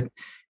ahead of it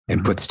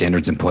and put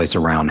standards in place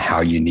around how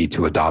you need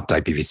to adopt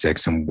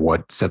IPv6 and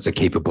what sets of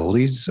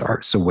capabilities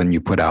are. So when you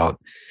put out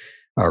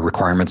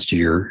requirements to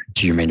your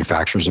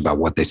manufacturers about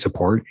what they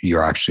support,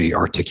 you're actually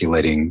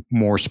articulating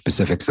more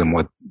specifics than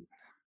what,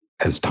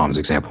 as Tom's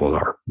example,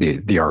 are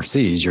the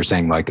RFCs. You're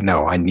saying like,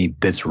 no, I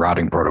need this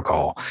routing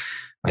protocol.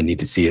 I need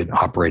to see it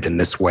operate in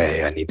this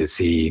way. I need to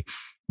see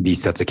these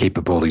sets of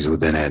capabilities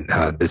within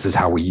it. This is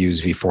how we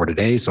use v4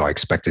 today. So I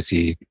expect to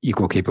see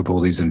equal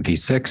capabilities in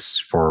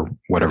v6 for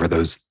whatever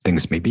those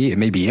things may be. It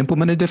may be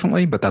implemented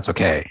differently, but that's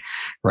okay,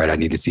 right? I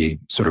need to see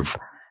sort of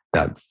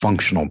that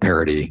functional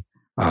parity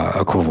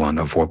equivalent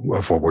of what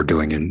we're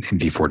doing in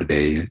v4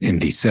 today in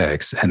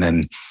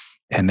v6,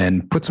 and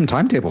then put some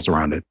timetables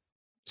around it.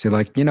 Say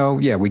like,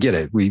 yeah, we get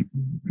it.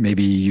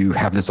 Maybe you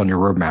have this on your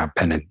roadmap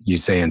and you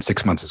say in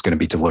 6 months it's going to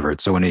be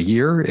delivered. So in a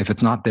year, if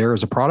it's not there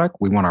as a product,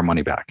 we want our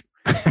money back.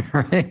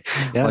 Right?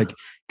 Yeah. Like,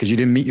 because you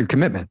didn't meet your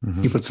commitment.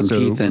 Mm-hmm. You put some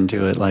teeth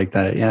into it like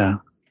that. Yeah.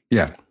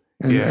 Yeah.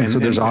 And so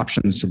there's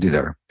options to do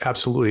there.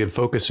 Absolutely. And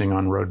focusing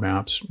on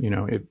roadmaps,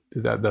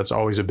 that's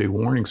always a big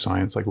warning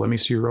sign. It's like, let me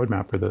see your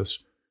roadmap for this.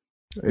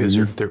 Is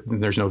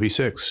there's no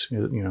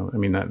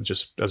v6, that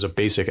just as a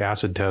basic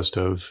acid test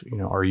of,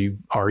 are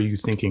you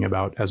thinking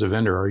about, as a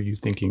vendor, are you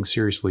thinking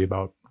seriously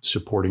about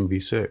supporting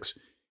v6?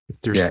 If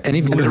there's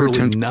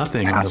literally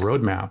nothing on the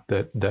roadmap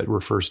that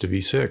refers to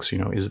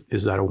v6,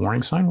 is that a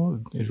warning sign?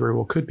 Well, it very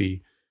well could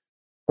be.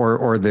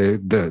 Or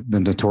the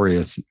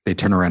notorious, they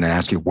turn around and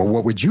ask you, well,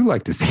 what would you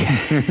like to see?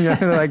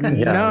 Like,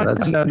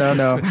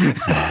 no.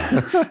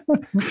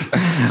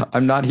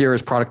 I'm not here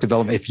as product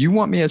development. If you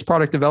want me as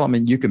product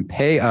development, you can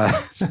pay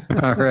us,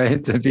 all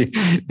right, to be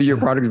your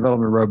product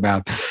development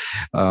roadmap.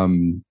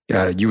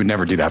 You would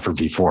never do that for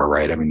V4,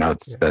 right? I mean,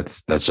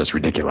 that's just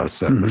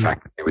ridiculous. The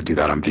fact that they would do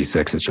that on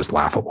V6 is just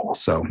laughable.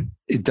 So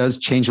it does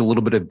change a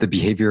little bit of the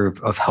behavior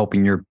of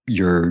helping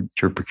your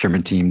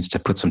procurement teams to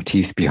put some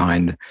teeth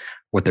behind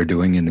what they're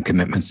doing and the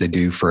commitments they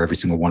do for every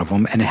single one of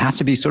them. And it has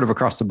to be sort of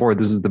across the board.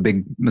 This is the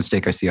big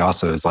mistake I see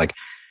also is like,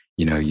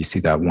 you see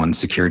that one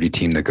security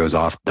team that goes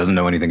off, doesn't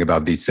know anything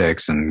about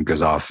V6 and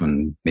goes off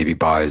and maybe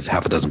buys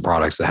half a dozen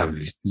products that have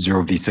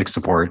zero V6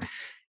 support,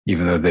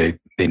 even though they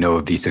know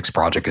a V6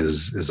 project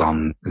is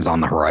on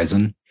the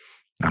horizon.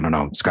 I don't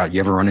know. Scott,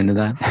 you ever run into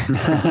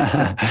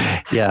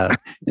that? Yeah.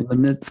 In the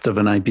midst of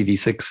an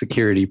IPv6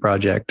 security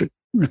project,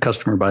 a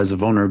customer buys a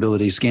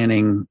vulnerability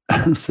scanning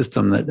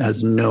system that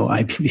has no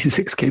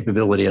IPv6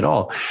 capability at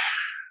all.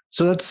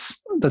 So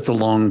that's a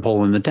long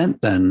pole in the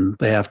tent then.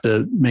 They have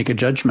to make a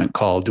judgment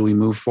call. Do we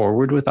move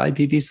forward with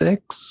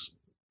IPv6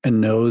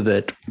 and know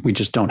that we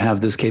just don't have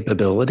this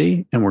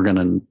capability and we're going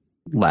to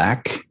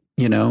lack,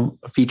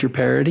 feature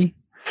parity?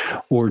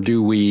 Or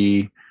do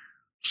we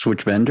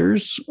switch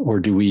vendors? Or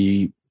do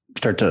we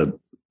start to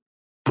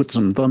put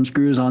some thumb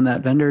screws on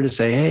that vendor to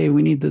say, hey,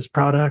 we need this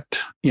product,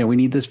 we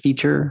need this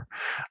feature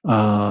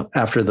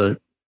after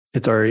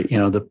it's already,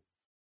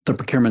 the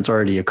procurement's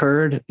already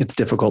occurred. It's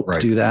difficult to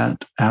do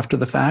that after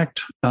the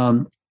fact.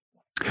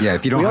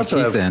 If you don't have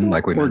teeth in,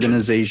 like we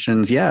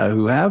organizations,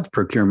 who have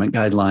procurement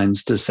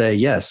guidelines to say,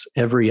 yes,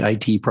 every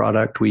IT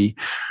product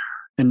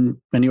and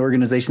many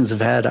organizations have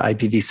had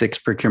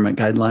IPv6 procurement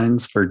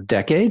guidelines for a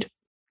decade,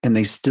 and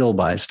they still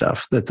buy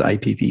stuff that's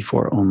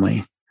IPv4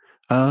 only.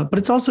 But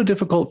it's also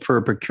difficult for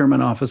a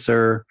procurement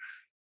officer,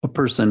 a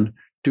person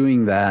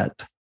doing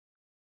that,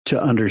 to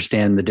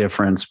understand the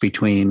difference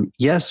between,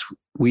 yes,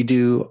 we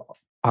do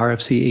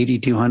RFC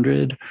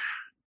 8200,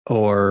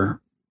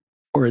 or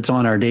it's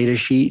on our data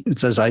sheet. It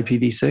says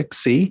IPv6.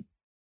 See?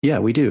 Yeah,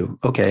 we do.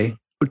 Okay.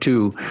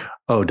 To,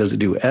 does it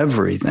do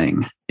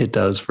everything it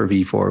does for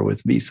V4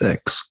 with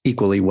V6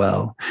 equally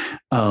well?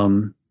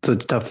 So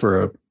it's tough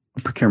for a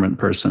procurement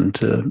person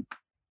to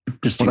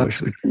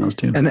distinguish between those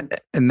two.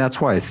 And that's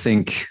why I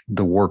think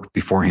the work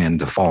beforehand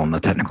to fall on the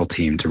technical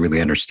team to really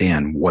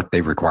understand what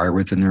they require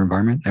within their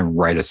environment and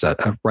write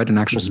an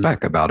actual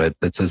spec about it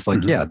that says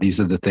like, these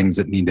are the things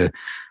that need a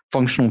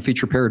functional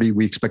feature parity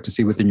we expect to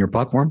see within your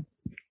platform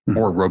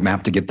or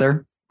roadmap to get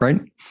there,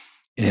 right?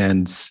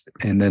 And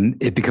then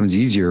it becomes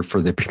easier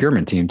for the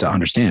procurement team to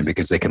understand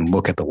because they can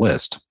look at the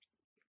list,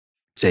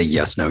 say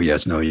yes, no,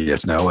 yes, no,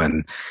 yes, no,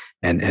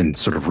 and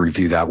sort of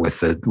review that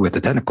with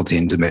the technical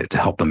team to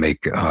help them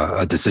make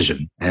a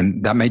decision.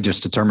 And that may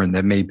just determine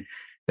that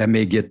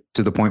may get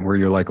to the point where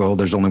you're like, oh,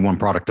 there's only one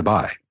product to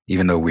buy,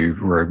 even though we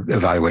were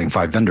evaluating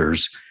 5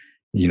 vendors.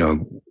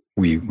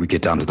 We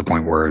get down to the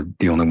point where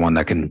the only one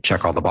that can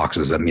check all the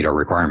boxes that meet our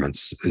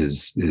requirements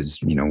is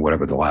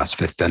whatever the last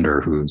 5th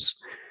vendor who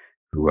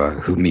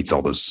meets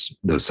all those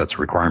sets of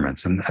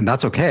requirements, and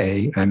that's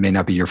okay. It may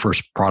not be your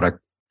first product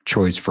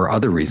choice for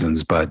other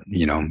reasons, but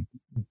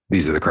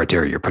these are the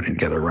criteria you're putting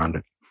together around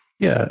it.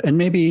 Yeah, and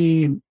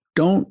maybe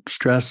don't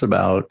stress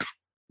about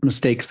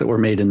mistakes that were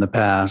made in the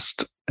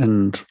past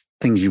and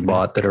things you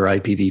bought that are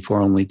IPv4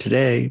 only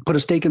today. Put a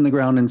stake in the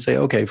ground and say,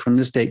 okay, from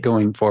this date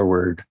going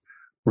forward,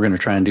 we're going to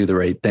try and do the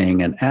right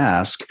thing and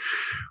ask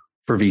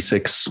for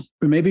V6.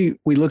 Maybe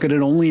we look at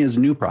it only as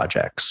new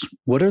projects.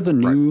 What are the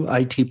new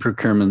IT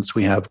procurements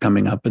we have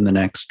coming up in the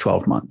next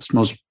 12 months?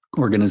 Most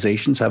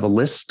organizations have a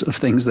list of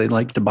things they'd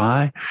like to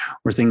buy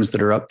or things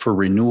that are up for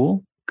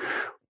renewal.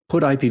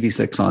 Put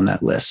IPv6 on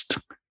that list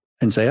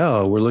and say,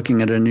 we're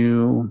looking at a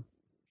new,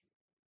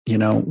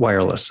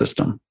 wireless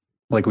system,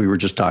 like we were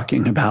just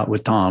talking about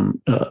with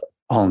Tom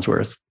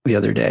Hollinsworth the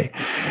other day.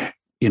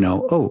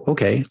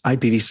 Okay,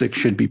 IPv6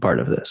 should be part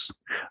of this.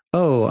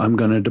 I'm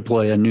going to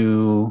deploy a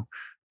new,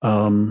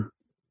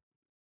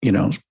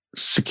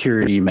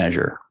 security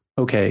measure.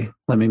 Okay,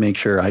 let me make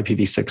sure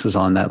IPv6 is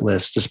on that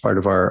list as part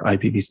of our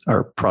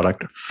our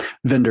product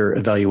vendor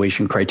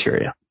evaluation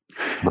criteria.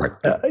 Right.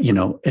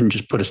 And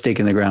just put a stake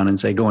in the ground and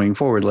say, going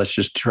forward, let's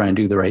just try and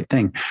do the right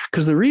thing.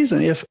 Because the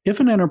reason, if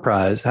an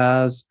enterprise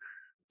has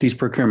these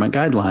procurement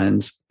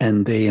guidelines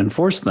and they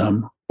enforce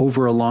them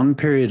over a long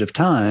period of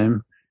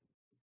time,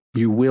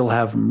 you will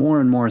have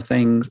more and more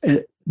things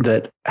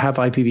that have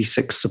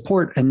IPv6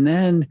 support. And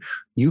then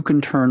you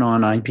can turn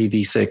on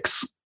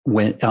IPv6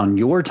 on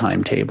your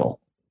timetable.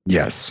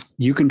 Yes.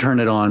 You can turn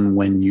it on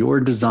when your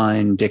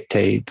design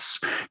dictates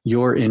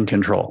you're in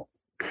control.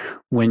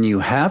 When you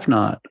have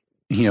not,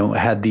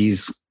 had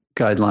these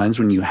guidelines,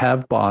 when you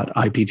have bought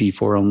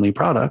IPv4 only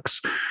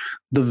products,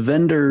 the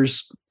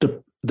vendor's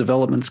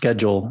development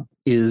schedule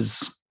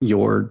is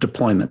your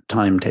deployment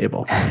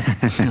timetable.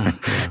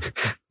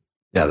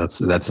 Yeah, that's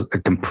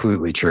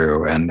completely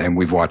true. And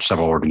we've watched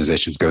several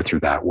organizations go through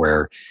that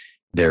where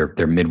they're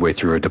midway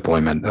through a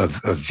deployment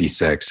of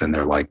V6 and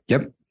they're like,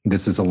 yep,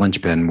 this is a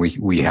linchpin.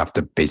 We have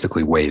to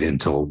basically wait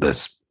until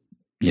this,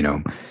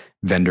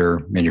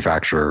 vendor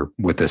manufacturer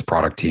with this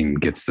product team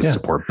gets the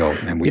support built,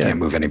 and we can't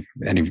move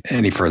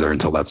any further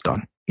until that's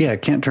done. Yeah,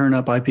 can't turn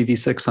up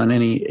IPv6 on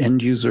any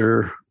end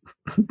user,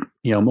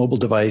 mobile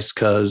device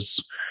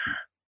because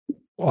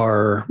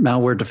our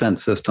malware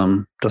defense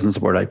system doesn't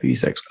support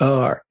IPv6. Oh,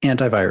 our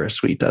antivirus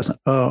suite doesn't.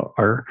 Oh,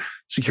 our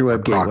secure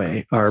web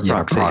gateway, our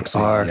proxy,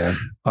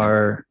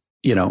 our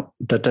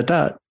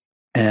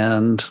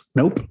and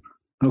nope.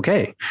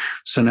 Okay,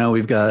 so now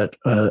we've got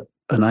an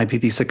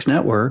IPv6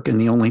 network, and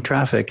the only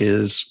traffic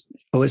is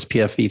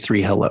OSPF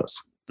v3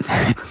 hellos.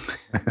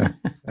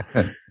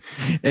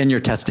 and you're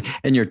testing.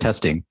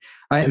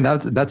 And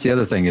that's the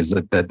other thing is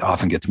that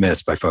often gets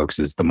missed by folks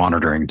is the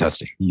monitoring and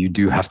testing. You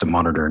do have to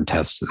monitor and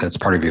test. That's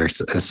part of your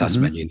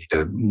assessment. Mm-hmm. You need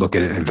to look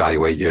at it and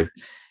evaluate your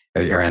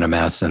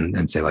NMS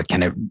and say, like,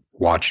 can it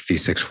watch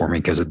v6 for me?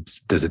 Because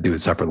does it do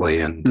it separately,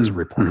 and does it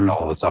report it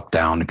all that's up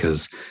down?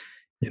 Because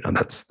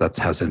that's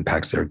has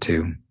impacts there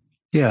too.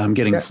 Yeah, I'm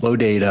getting flow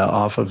data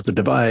off of the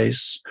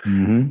device.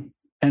 Mm-hmm.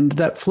 And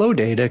that flow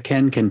data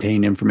can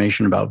contain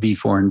information about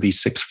v4 and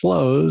v6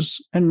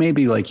 flows. And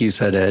maybe, like you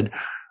said, Ed,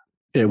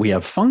 we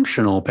have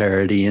functional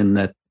parity in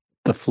that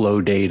the flow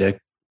data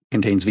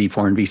contains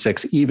v4 and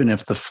v6, even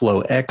if the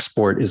flow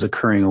export is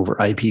occurring over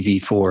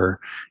IPv4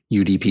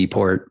 UDP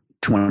port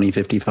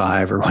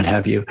 2055 or what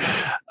have you.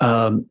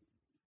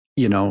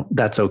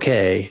 That's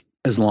okay,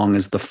 as long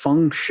as the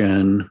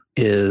function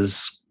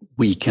is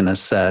we can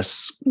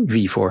assess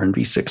v4 and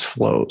v6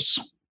 flows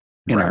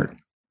in our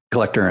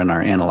collector and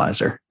our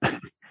analyzer.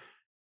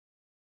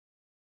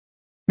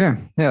 Yeah,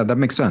 that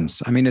makes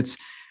sense. I mean,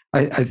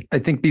 I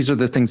think these are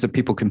the things that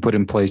people can put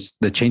in place,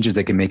 the changes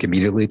they can make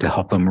immediately to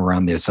help them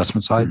around the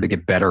assessment side to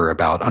get better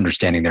about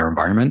understanding their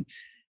environment.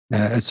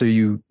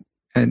 To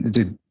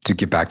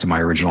get back to my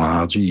original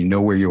analogy, you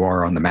know where you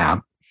are on the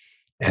map,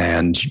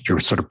 and you're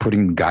sort of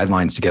putting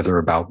guidelines together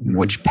about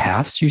which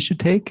paths you should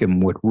take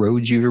and what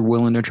roads you're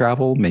willing to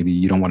travel. Maybe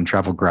you don't want to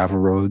travel gravel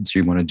roads.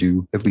 You want to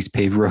do at least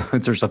paved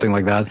roads or something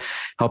like that.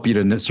 Help you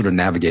to sort of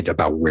navigate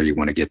about where you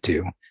want to get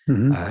to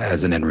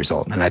as an end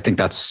result. And I think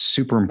that's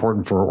super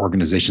important for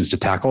organizations to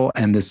tackle.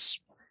 And this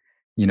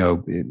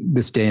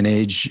day and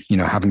age,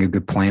 having a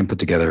good plan put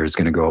together is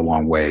going to go a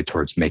long way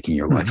towards making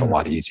your life a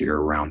lot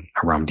easier around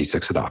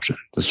v6 adoption.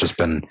 It's just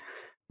been, at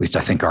least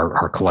I think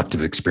our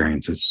collective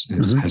experience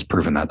has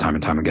proven that time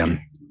and time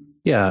again.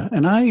 Yeah.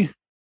 And I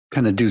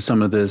kind of do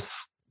some of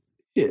this,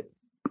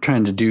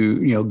 trying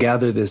to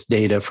gather this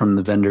data from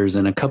the vendors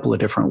in a couple of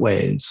different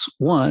ways.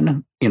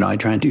 One, I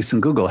try and do some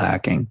Google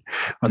hacking.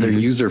 Are there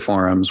user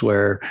forums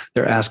where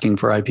they're asking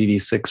for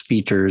IPv6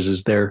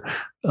 features?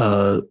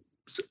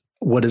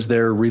 What does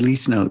their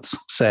release notes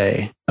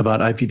say about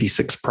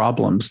IPv6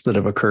 problems that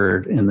have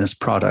occurred in this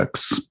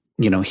product's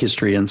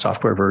history and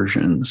software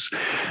versions?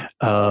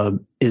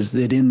 Is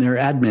it in their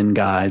admin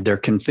guide, their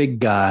config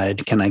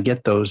guide? Can I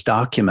get those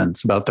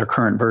documents about their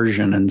current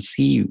version and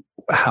see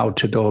how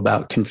to go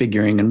about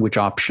configuring and which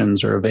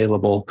options are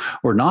available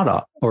or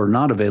not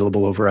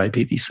available over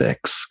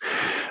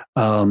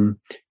IPv6?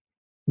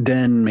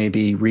 Then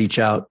maybe reach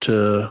out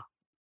to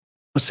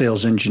a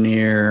sales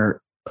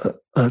engineer,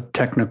 a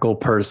technical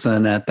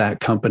person at that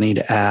company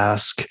to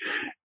ask.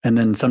 And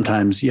then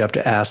sometimes you have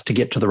to ask to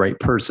get to the right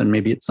person.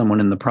 Maybe it's someone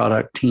in the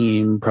product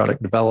team,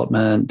 product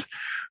development,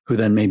 who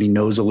then maybe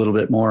knows a little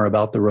bit more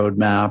about the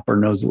roadmap or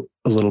knows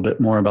a little bit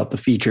more about the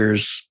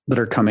features that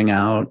are coming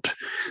out.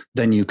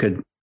 Then you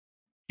could,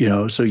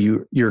 so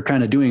you're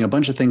kind of doing a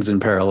bunch of things in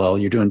parallel.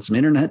 You're doing some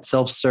internet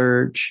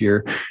self-search.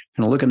 You're kind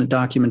of looking at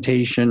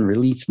documentation,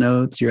 release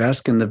notes. You're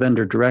asking the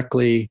vendor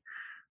directly,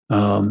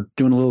 doing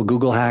a little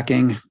Google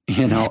hacking,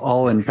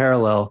 all in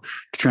parallel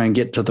to try and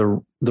get to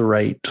the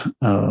right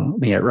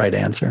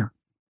answer.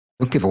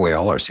 Don't give away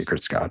all our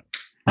secrets, Scott.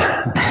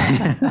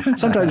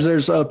 Sometimes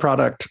there's a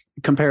product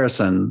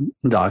comparison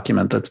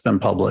document that's been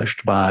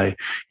published by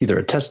either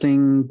a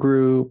testing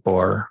group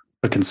or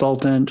a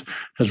consultant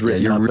has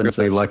written. You're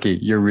really lucky.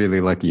 You're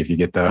really lucky if you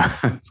get those.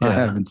 I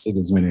haven't seen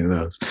as many of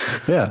those.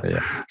 Yeah.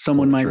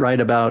 Someone might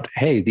write about,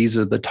 hey, these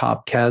are the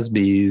top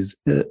CASBs.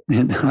 I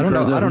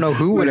don't know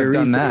who would have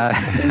done that.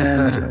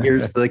 And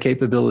here's the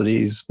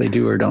capabilities they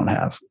do or don't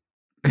have.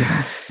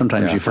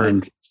 Sometimes you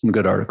find some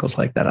good articles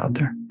like that out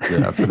there.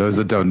 For those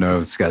that don't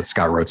know,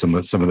 Scott wrote some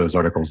of those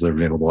articles that are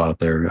available out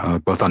there,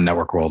 both on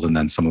Network World and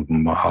then some of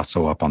them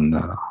also up on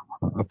the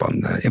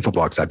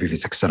Infoblox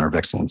IPv6 Center of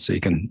Excellence. So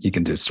you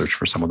can do a search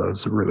for some of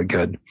those. They're really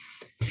good.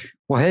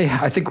 Well, hey,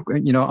 I think,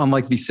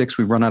 unlike V6,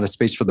 we've run out of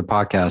space for the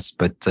podcast,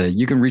 but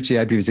you can reach the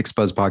IPv6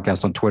 Buzz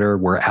podcast on Twitter.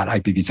 We're at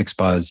IPv6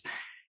 Buzz.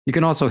 You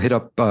can also hit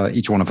up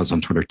each one of us on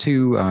Twitter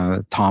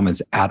too. Tom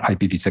is at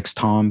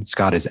IPv6Tom.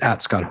 Scott is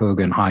at Scott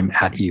Hogan. I'm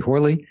at E.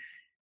 Horley.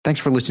 Thanks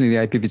for listening to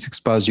the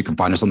IPv6 Buzz. You can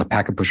find us on the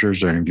Packet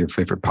Pushers or any of your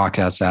favorite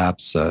podcast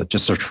apps.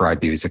 Just search for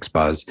IPv6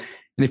 Buzz.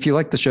 And if you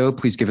like the show,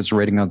 please give us a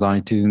rating on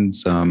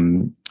iTunes.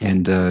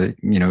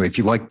 If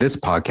you like this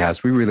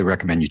podcast, we really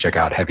recommend you check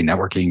out Heavy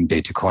Networking,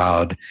 Day 2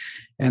 Cloud,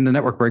 and the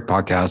Network Break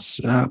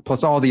podcasts,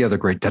 plus all the other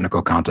great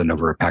technical content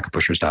over at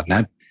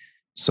packetpushers.net.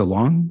 So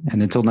long,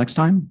 and until next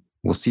time,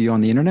 we'll see you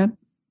on the internet.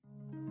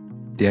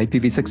 The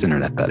IPv6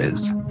 internet, that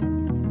is.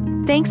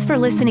 Thanks for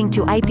listening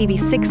to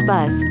IPv6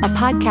 Buzz, a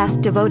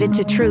podcast devoted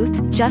to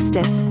truth,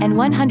 justice, and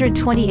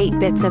 128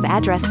 bits of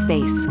address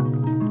space.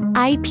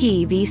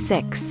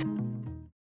 IPv6.